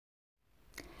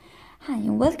Hi,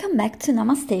 and welcome back to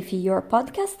Namastefi, your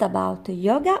podcast about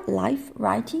yoga, life,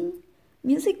 writing,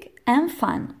 music, and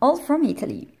fun, all from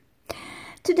Italy.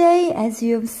 Today, as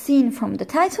you've seen from the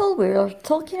title, we're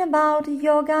talking about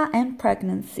yoga and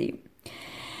pregnancy.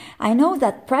 I know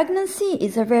that pregnancy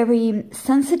is a very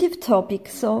sensitive topic,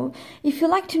 so if you'd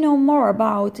like to know more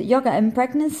about yoga and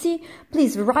pregnancy,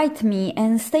 please write me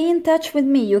and stay in touch with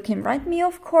me. You can write me,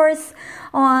 of course,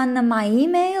 on my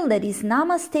email, that is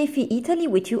namastefiitaly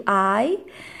with UI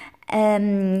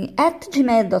at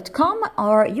gmail.com,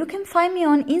 or you can find me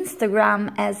on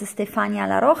Instagram as Stefania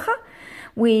La Roja,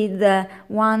 with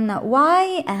one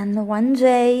Y and one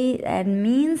J, and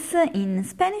means in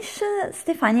Spanish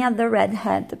Stefania the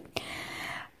Redhead.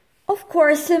 Of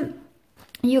course,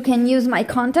 you can use my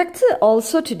contact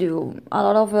also to do a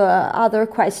lot of other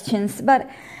questions, but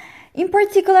in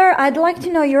particular, I'd like to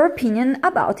know your opinion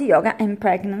about yoga and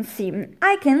pregnancy.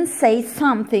 I can say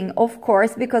something, of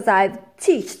course, because I've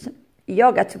taught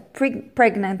yoga to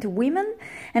pregnant women,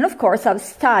 and of course I've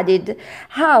studied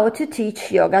how to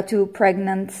teach yoga to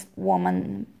pregnant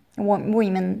women.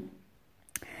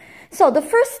 So the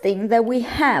first thing that we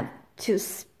have to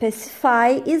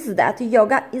specify is that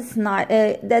yoga is not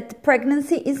that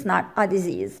pregnancy is not a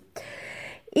disease.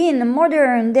 In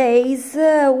modern days,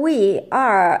 we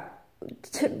are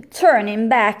turning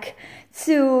back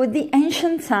to the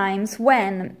ancient times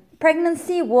when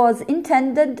pregnancy was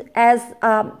intended as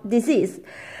a disease,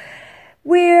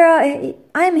 where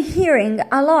I'm hearing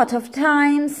a lot of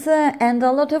times and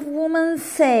a lot of women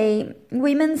say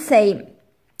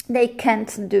they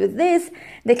can't do this,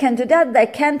 they can't do that, they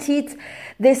can't eat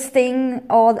this thing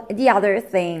or the other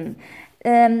thing.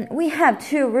 We have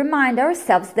to remind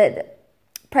ourselves that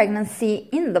pregnancy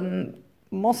in the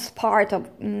most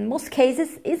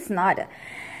cases is not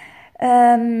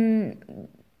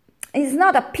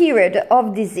a period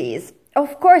of disease.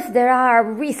 Of course, there are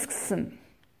risks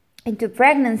into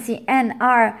pregnancy and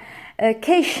are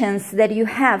occasions that you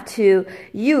have to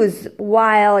use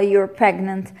while you're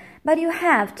pregnant, but you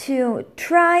have to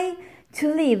try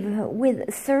to live with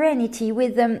serenity,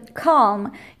 with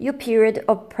calm, your period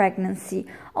of pregnancy,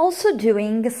 also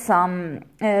doing some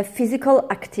physical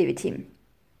activity.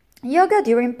 Yoga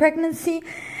during pregnancy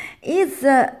is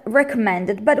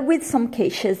recommended, but with some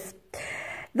cases.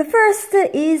 The first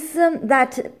is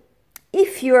that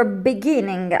if you're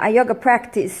beginning a yoga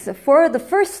practice for the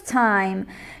first time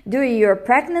during your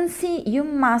pregnancy, you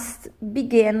must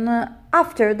begin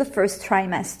after the first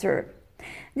trimester.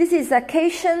 This is a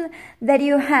occasion that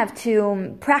you have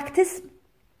to practice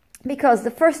because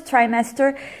the first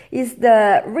trimester is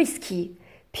the risky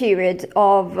period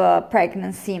of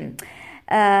pregnancy.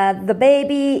 The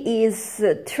baby is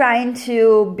trying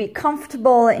to be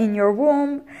comfortable in your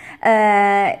womb.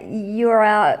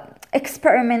 You're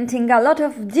experimenting a lot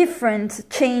of different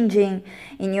changes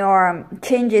in your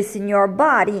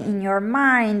body, in your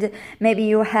mind. Maybe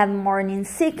you have morning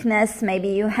sickness. Maybe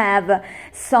you have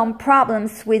some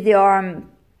problems with your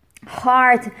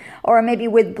heart, or maybe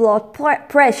with blood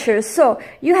pressure. So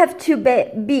you have to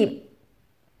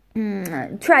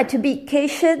try to be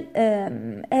patient,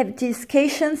 have these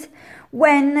patience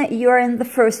when you're in the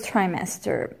first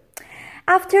trimester.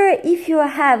 After, if you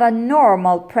have a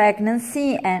normal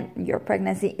pregnancy and your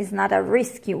pregnancy is not a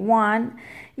risky one,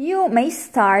 you may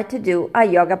start to do a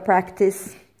yoga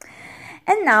practice.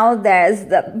 And now there's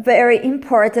the very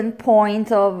important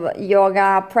point of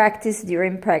yoga practice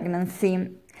during pregnancy.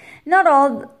 Not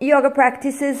all yoga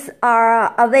practices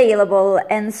are available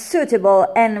and suitable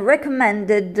and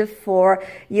recommended for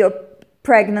your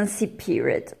pregnancy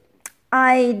period.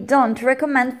 I don't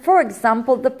recommend, for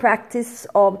example, the practice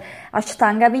of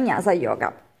Ashtanga Vinyasa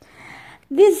Yoga.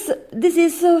 This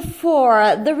is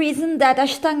for the reason that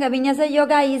Ashtanga Vinyasa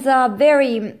Yoga is a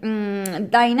very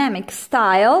dynamic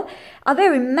style, a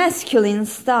very masculine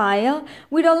style,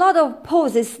 with a lot of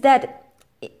poses that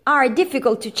are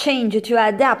difficult to change, to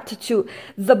adapt to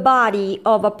the body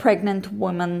of a pregnant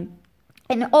woman.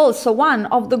 And also one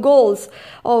of the goals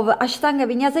of Ashtanga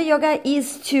Vinyasa Yoga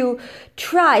is to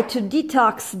try to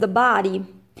detox the body.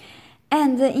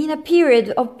 And in a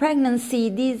period of pregnancy,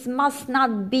 this must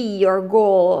not be your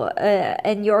goal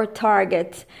and your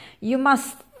target. You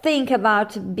must think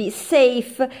about be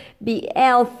safe, be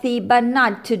healthy, but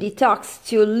not to detox,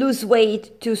 to lose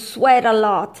weight, to sweat a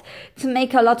lot, to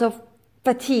make a lot of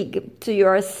fatigue to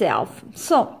yourself.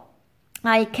 So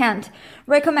I can't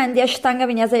recommend the Ashtanga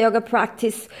Vinyasa Yoga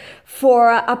practice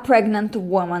for a pregnant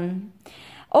woman.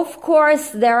 Of course,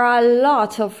 there are a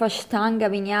lot of Ashtanga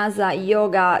Vinyasa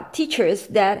Yoga teachers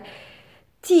that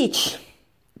teach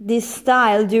this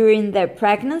style during their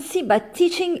pregnancy, but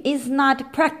teaching is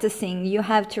not practicing. You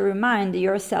have to remind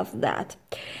yourself that.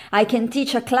 I can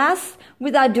teach a class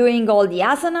without doing all the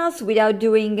asanas, without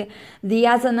doing the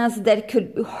asanas that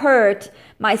could hurt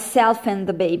myself and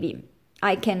the baby.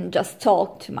 I can just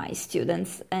talk to my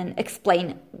students and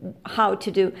explain how to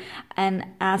do an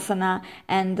asana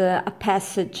and a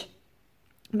passage.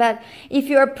 But if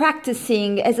you're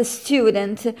practicing as a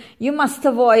student, you must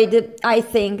avoid, I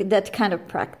think, that kind of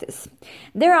practice.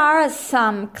 There are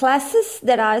some classes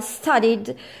that are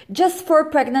studied just for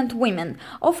pregnant women.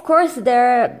 Of course,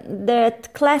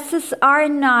 that classes are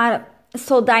not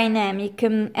so dynamic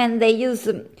and they use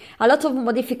a lot of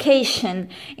modification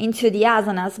into the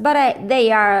asanas, but they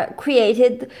are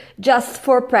created just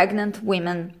for pregnant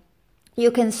women. You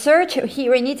can search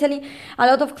here in Italy. A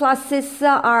lot of classes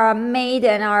are made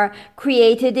and are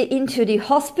created into the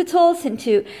hospitals,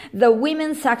 into the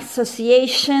Women's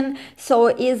Association, so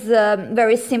it's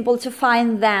very simple to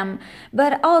find them.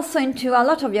 But also into a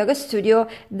lot of yoga studio,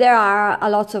 there are a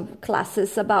lot of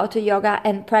classes about yoga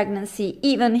and pregnancy,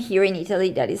 even here in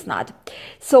Italy, that is not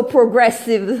so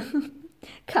progressive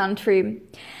country.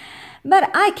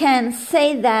 But I can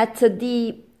say that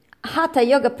the Hatha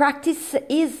yoga practice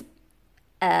is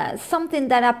something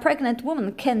that a pregnant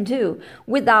woman can do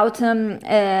without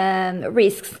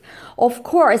risks. Of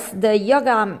course, the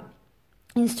yoga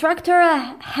instructor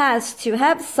has to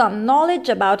have some knowledge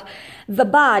about the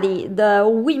body, the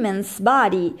woman's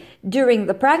body during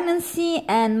the pregnancy,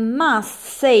 and must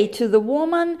say to the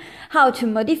woman how to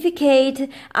modify,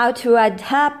 how to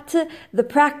adapt the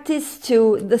practice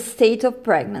to the state of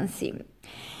pregnancy.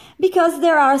 Because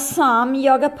there are some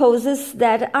yoga poses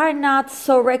that are not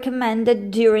so recommended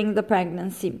during the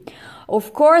pregnancy.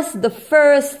 Of course, the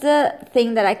first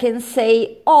thing that I can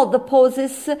say, all the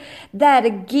poses that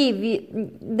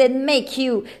make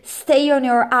you stay on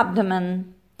your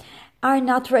abdomen are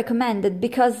not recommended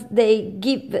because they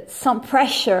give some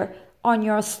pressure on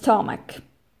your stomach.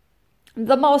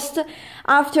 The most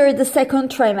after the second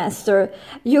trimester,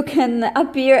 you can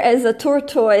appear as a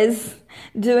tortoise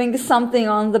doing something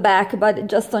on the back, but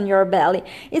just on your belly.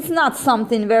 It's not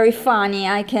something very funny,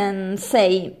 I can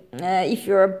say, if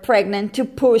you're pregnant, to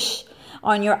push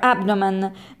on your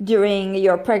abdomen during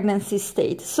your pregnancy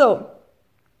state. So,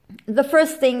 the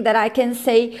first thing that I can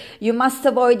say, you must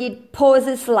avoid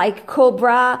poses like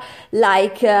cobra,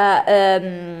 like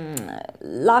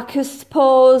locust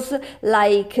pose,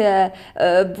 like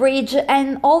bridge,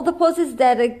 and all the poses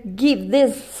that give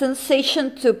this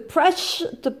sensation to push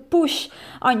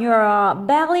on your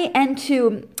belly and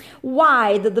to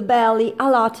wide the belly a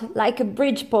lot, like a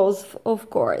bridge pose, of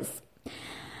course.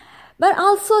 But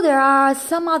also there are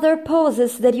some other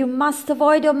poses that you must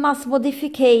avoid or must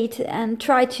modify and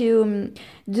try to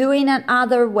do in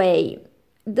another way.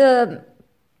 The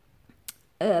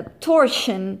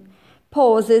torsion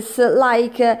poses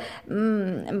like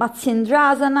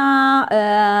Matsyendrasana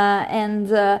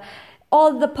and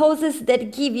all the poses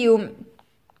that give you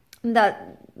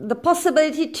the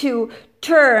possibility to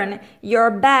turn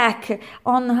your back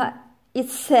on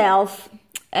itself,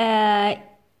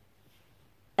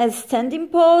 as standing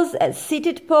pose, as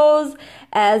seated pose,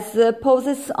 as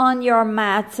poses on your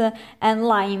mat and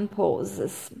lying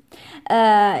poses.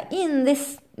 In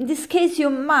this case, you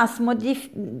must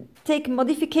take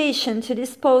modification to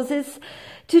these poses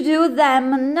to do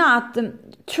them not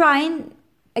trying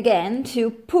again to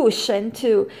push and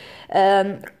to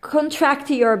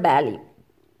contract your belly.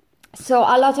 So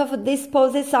a lot of these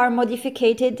poses are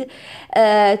modified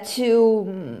to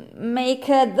make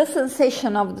the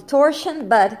sensation of the torsion,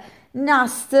 but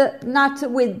not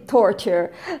with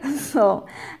torture. So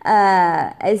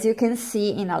as you can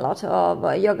see in a lot of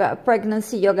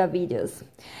pregnancy yoga videos.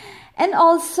 And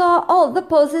also all the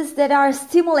poses that are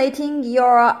stimulating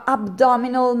your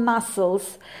abdominal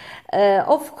muscles.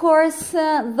 Of course,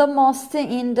 the most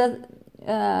in the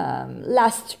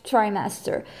last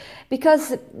trimester,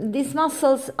 because these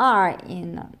muscles are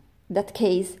in that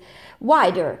case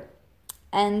wider,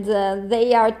 and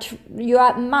you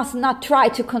must not try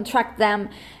to contract them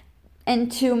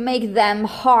and to make them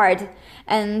hard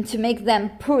and to make them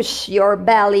push your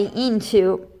belly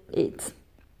into it.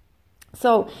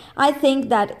 So I think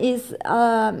that is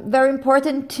very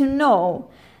important to know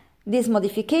these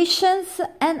modifications,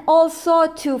 and also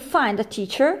to find a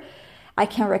teacher. I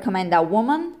can recommend a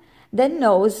woman that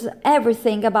knows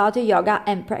everything about yoga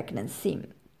and pregnancy.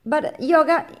 But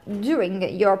yoga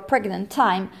during your pregnant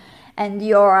time and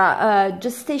your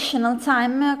gestational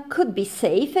time could be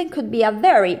safe and could be a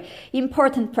very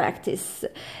important practice.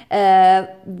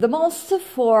 The most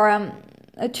for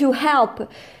to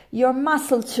help your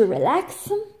muscle to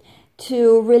relax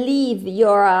to relieve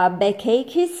your back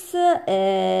aches,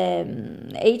 to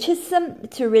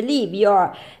relieve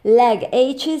your leg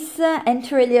aches, and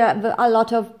to relieve a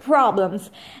lot of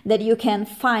problems that you can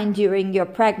find during your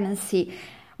pregnancy.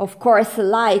 Of course,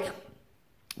 like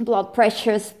blood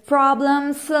pressure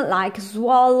problems, like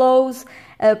swallows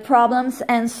problems,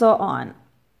 and so on.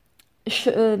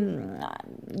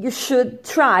 You should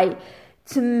try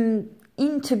to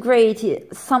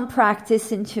integrate some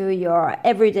practice into your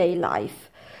everyday life.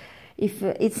 If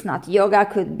it's not yoga,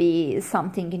 could be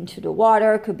something into the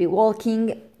water, could be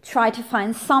walking. Try to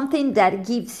find something that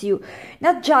gives you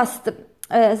not just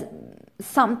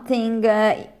something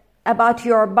about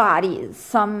your body,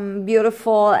 some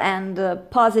beautiful and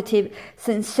positive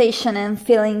sensation and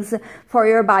feelings for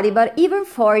your body, but even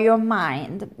for your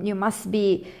mind. You must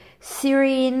be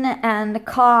serene and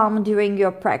calm during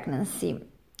your pregnancy.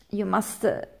 You must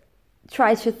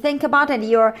try to think about it.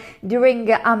 You're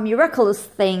doing a miraculous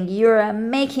thing. You're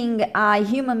making a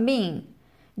human being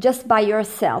just by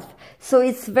yourself. So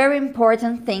it's a very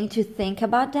important thing to think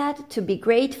about that, to be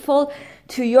grateful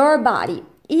to your body,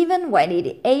 even when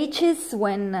it aches,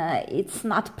 when it's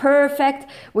not perfect,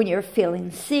 when you're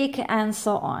feeling sick, and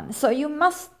so on. So you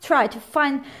must try to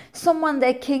find someone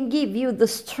that can give you the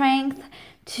strength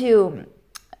to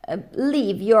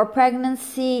live your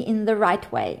pregnancy in the right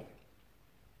way.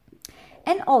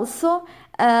 And also,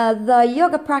 the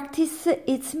yoga practice,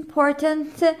 it's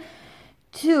important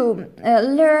to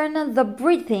learn the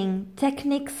breathing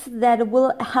techniques that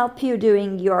will help you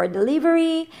during your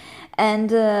delivery and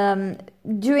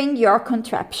during your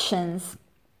contractions.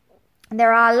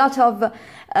 There are a lot of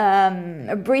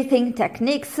breathing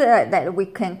techniques that we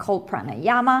can call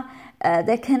pranayama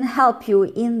that can help you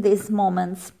in these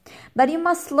moments. But you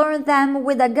must learn them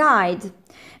with a guide,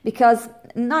 because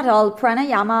not all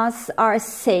pranayamas are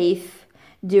safe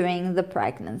during the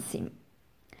pregnancy.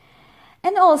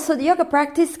 And also, the yoga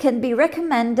practice can be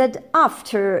recommended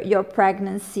after your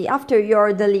pregnancy, after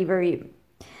your delivery.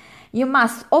 You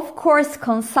must, of course,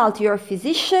 consult your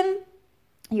physician,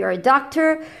 your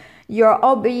doctor, your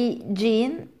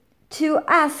OB-GYN, to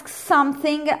ask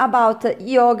something about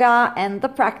yoga and the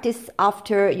practice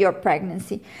after your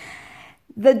pregnancy.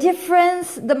 The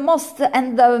difference, the most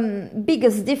and the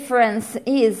biggest difference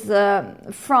is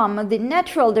from the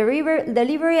natural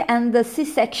delivery and the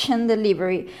C-section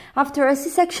delivery. After a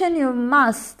C-section, you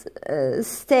must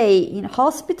stay in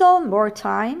hospital more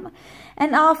time,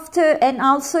 and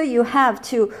also you have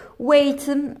to wait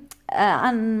an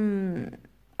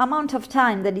amount of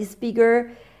time that is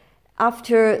bigger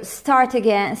after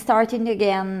starting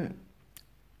again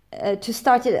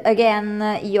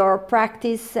your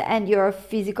practice and your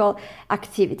physical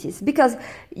activities, because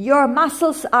your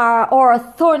muscles are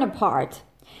torn apart,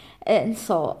 and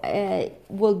so it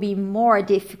will be more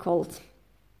difficult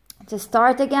to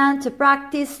start again to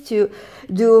practice, to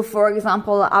do, for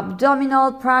example,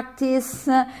 abdominal practice,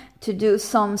 to do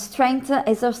some strength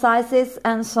exercises,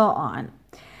 and so on.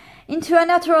 Into a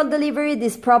natural delivery,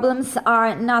 these problems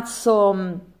are not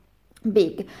so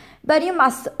big, but you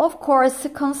must, of course,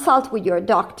 consult with your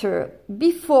doctor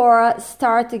before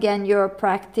start again your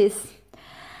practice.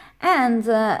 And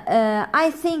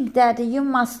I think that you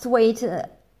must wait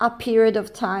a period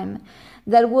of time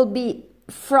that will be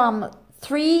from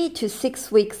 3 to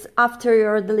 6 weeks after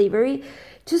your delivery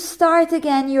to start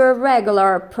again your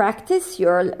regular practice,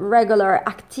 your regular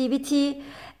activity,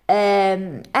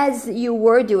 as you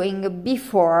were doing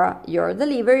before your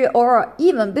delivery or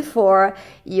even before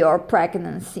your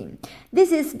pregnancy.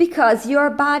 This is because your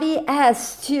body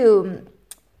has to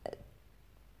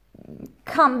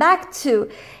come back to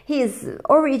his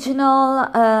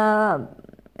original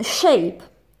shape,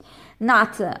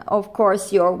 not, of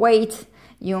course, your weight.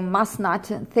 You must not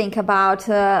think about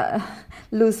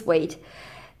lose weight,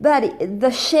 but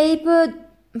the shape,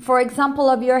 for example,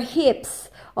 of your hips,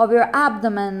 of your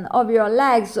abdomen, of your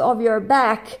legs, of your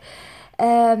back.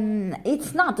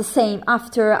 It's not the same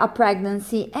after a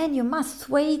pregnancy, and you must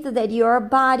wait that your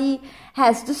body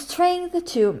has the strength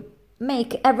to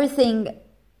make everything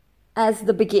as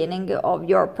the beginning of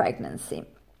your pregnancy.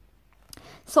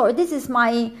 So this is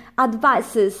my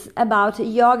advices about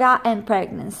yoga and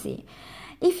pregnancy.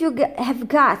 If you have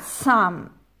got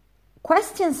some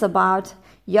questions about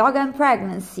yoga and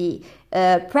pregnancy,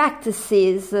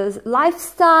 practices,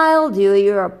 lifestyle during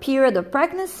your period of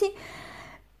pregnancy,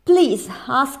 please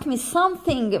ask me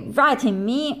something, writing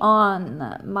me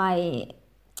on my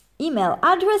email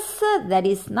address, that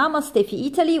is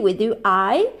namastefiitaly with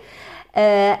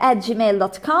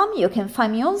gmail.com. You can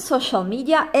find me on social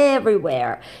media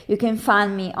everywhere. You can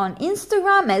find me on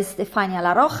Instagram as Stefania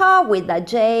La Roja with a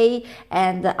J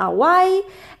and a Y.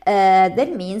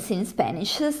 That means in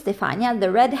Spanish, Stefania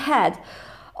the Redhead.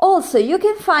 Also, you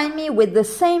can find me with the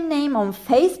same name on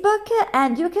Facebook,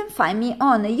 and you can find me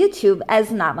on YouTube as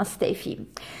Namastefi.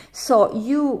 So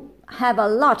you have a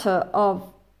lot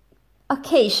of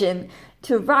occasion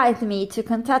to write me, to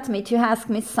contact me, to ask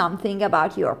me something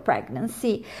about your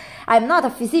pregnancy. I'm not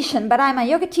a physician, but I'm a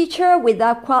yoga teacher with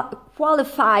a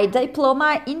qualified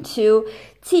diploma into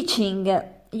teaching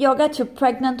yoga to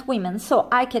pregnant women, so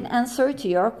I can answer to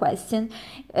your question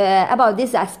about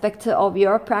this aspect of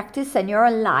your practice and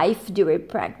your life during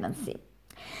pregnancy.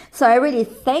 So I really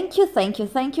thank you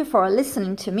for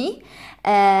listening to me.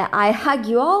 I hug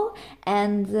you all,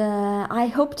 and I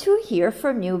hope to hear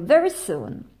from you very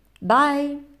soon.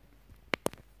 Bye!